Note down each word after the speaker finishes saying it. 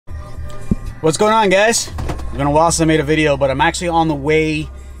What's going on, guys? It's been a while since I made a video, but I'm actually on the way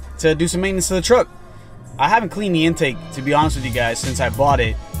to do some maintenance to the truck. I haven't cleaned the intake, to be honest with you guys, since I bought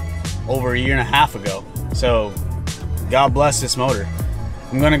it over a year and a half ago. So God bless this motor.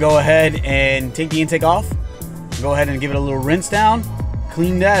 I'm gonna go ahead and take the intake off, go ahead and give it a little rinse down,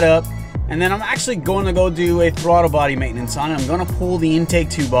 clean that up, and then I'm actually going to go do a throttle body maintenance on it. I'm gonna pull the intake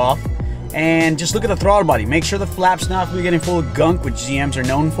tube off and just look at the throttle body. Make sure the flap's not really getting full of gunk, which GMs are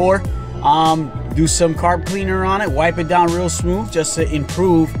known for. Do some carb cleaner on it, wipe it down real smooth just to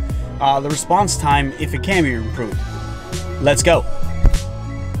improve the response time if it can be improved. Let's go.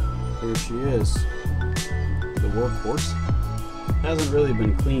 Here she is, the workhorse. Hasn't really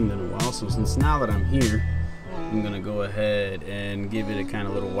been cleaned in a while, so since now that I'm here, I'm gonna go ahead and give it a kind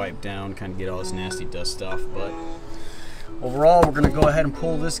of little wipe down, kind of get all this nasty dust off. But overall, we're gonna go ahead and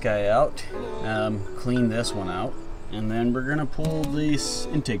pull this guy out, clean this one out, and then we're gonna pull this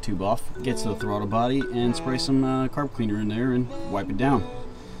intake tube off, get to the throttle body, and spray some carb cleaner in there and wipe it down.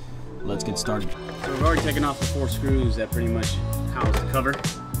 Let's get started. So we've already taken off the 4 screws that pretty much house the cover.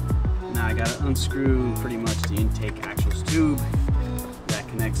 Now I gotta unscrew pretty much the intake axles tube that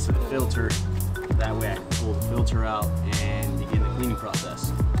connects to the filter. That way I can pull the filter out and begin the cleaning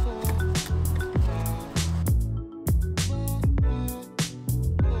process.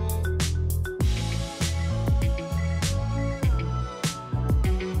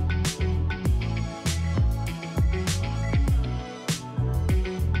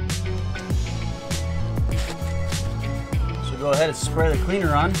 Go ahead and spray the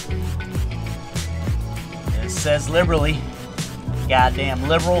cleaner on. It says liberally. Goddamn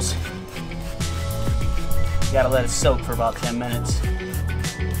liberals. You gotta let it soak for about 10 minutes.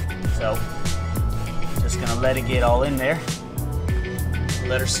 So, just gonna let it get all in there.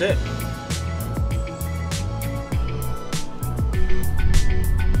 Let her sit.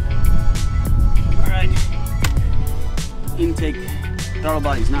 Alright. Intake throttle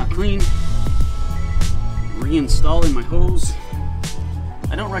body's not clean. Reinstalling my hose.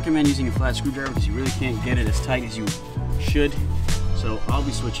 I don't recommend using a flat screwdriver because you really can't get it as tight as you should. So I'll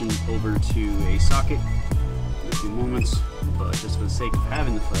be switching over to a socket in a few moments, but just for the sake of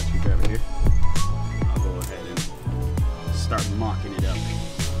having the flat screwdriver here, I'll go ahead and start mocking it up.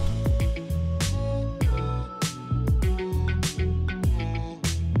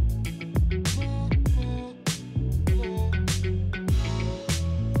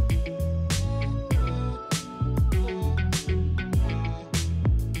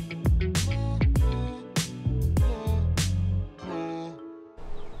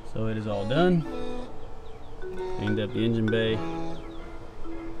 So it is all done. Cleaned up the engine bay.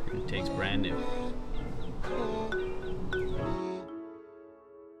 Intake's brand new.